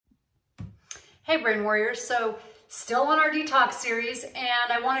Hey Brain Warriors, so still on our detox series,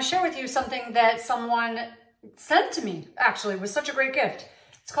 and I want to share with you something that someone sent to me, actually. It was such a great gift.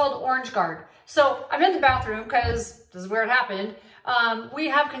 It's called Orange Guard. So I'm in the bathroom because this is where it happened. We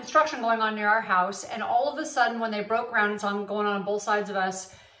have construction going on near our house, and all of a sudden when they broke ground, it's going on both sides of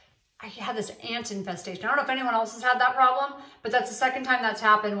us, I had this ant infestation. I don't know if anyone else has had that problem, but that's the second time that's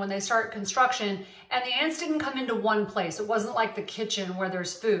happened when they start construction. And the ants didn't come into one place. It wasn't like the kitchen where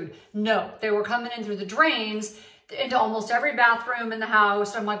there's food. No, they were coming in through the drains into almost every bathroom in the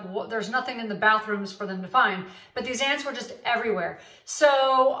house. I'm like, well, there's nothing in the bathrooms for them to find. But these ants were just everywhere.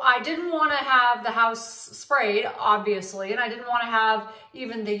 So I didn't want to have the house sprayed, obviously. And I didn't want to have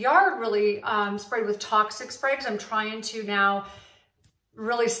even the yard really sprayed with toxic spray, because I'm trying to now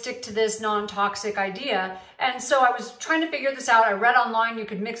really stick to this non-toxic idea. And so I was trying to figure this out. I read online you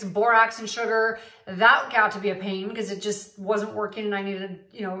could mix borax and sugar. That got to be a pain because it just wasn't working and I needed,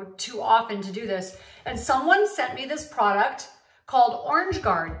 too often to do this. And someone sent me this product called Orange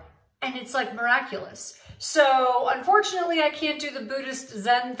Guard, and it's like miraculous. So unfortunately I can't do the Buddhist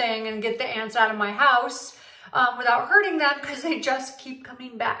Zen thing and get the ants out of my house without hurting them, because they just keep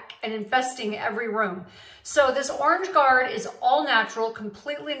coming back and infesting every room. So this Orange Guard is all natural,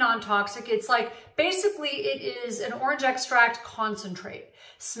 completely non-toxic. It's like, basically it is an orange extract concentrate.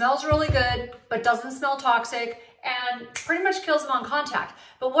 Smells really good, but doesn't smell toxic, and pretty much kills them on contact.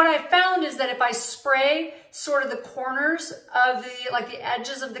 But what I found is that if I spray sort of the corners of the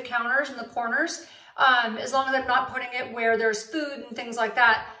edges of the counters and the corners, as long as I'm not putting it where there's food and things like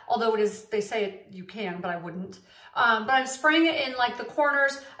that, although they say you can, but I wouldn't. But I'm spraying it in like the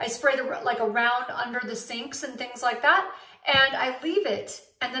corners. I spray around under the sinks and things like that. And I leave it,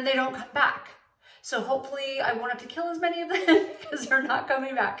 and then they don't come back. So hopefully I won't have to kill as many of them because they're not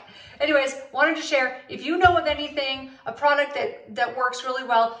coming back. Anyways, wanted to share. If you know of anything, a product that works really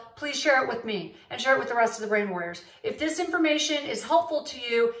well, please share it with me and share it with the rest of the Brain Warriors. If this information is helpful to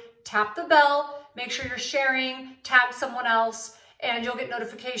you, tap the bell. Make sure you're sharing, tag someone else, and you'll get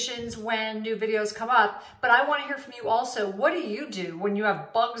notifications when new videos come up. But I want to hear from you also. What do you do when you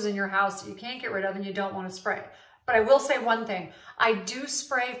have bugs in your house that you can't get rid of and you don't want to spray? But I will say one thing. I do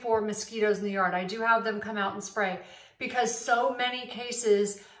spray for mosquitoes in the yard. I do have them come out and spray, because so many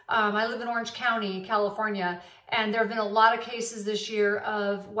cases, I live in Orange County, California, and there have been a lot of cases this year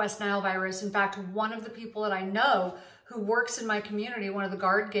of West Nile virus. In fact, one of the people that I know who works in my community, one of the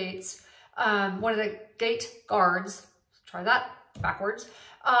one of the gate guards, try that backwards,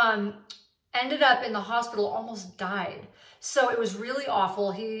 ended up in the hospital, almost died. So it was really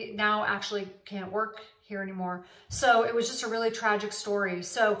awful. He now actually can't work here anymore. So it was just a really tragic story.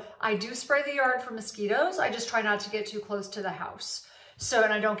 So I do spray the yard for mosquitoes. I just try not to get too close to the house.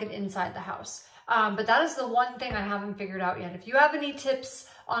 And I don't get inside the house. But that is the one thing I haven't figured out yet. If you have any tips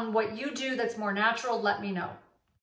on what you do that's more natural, let me know.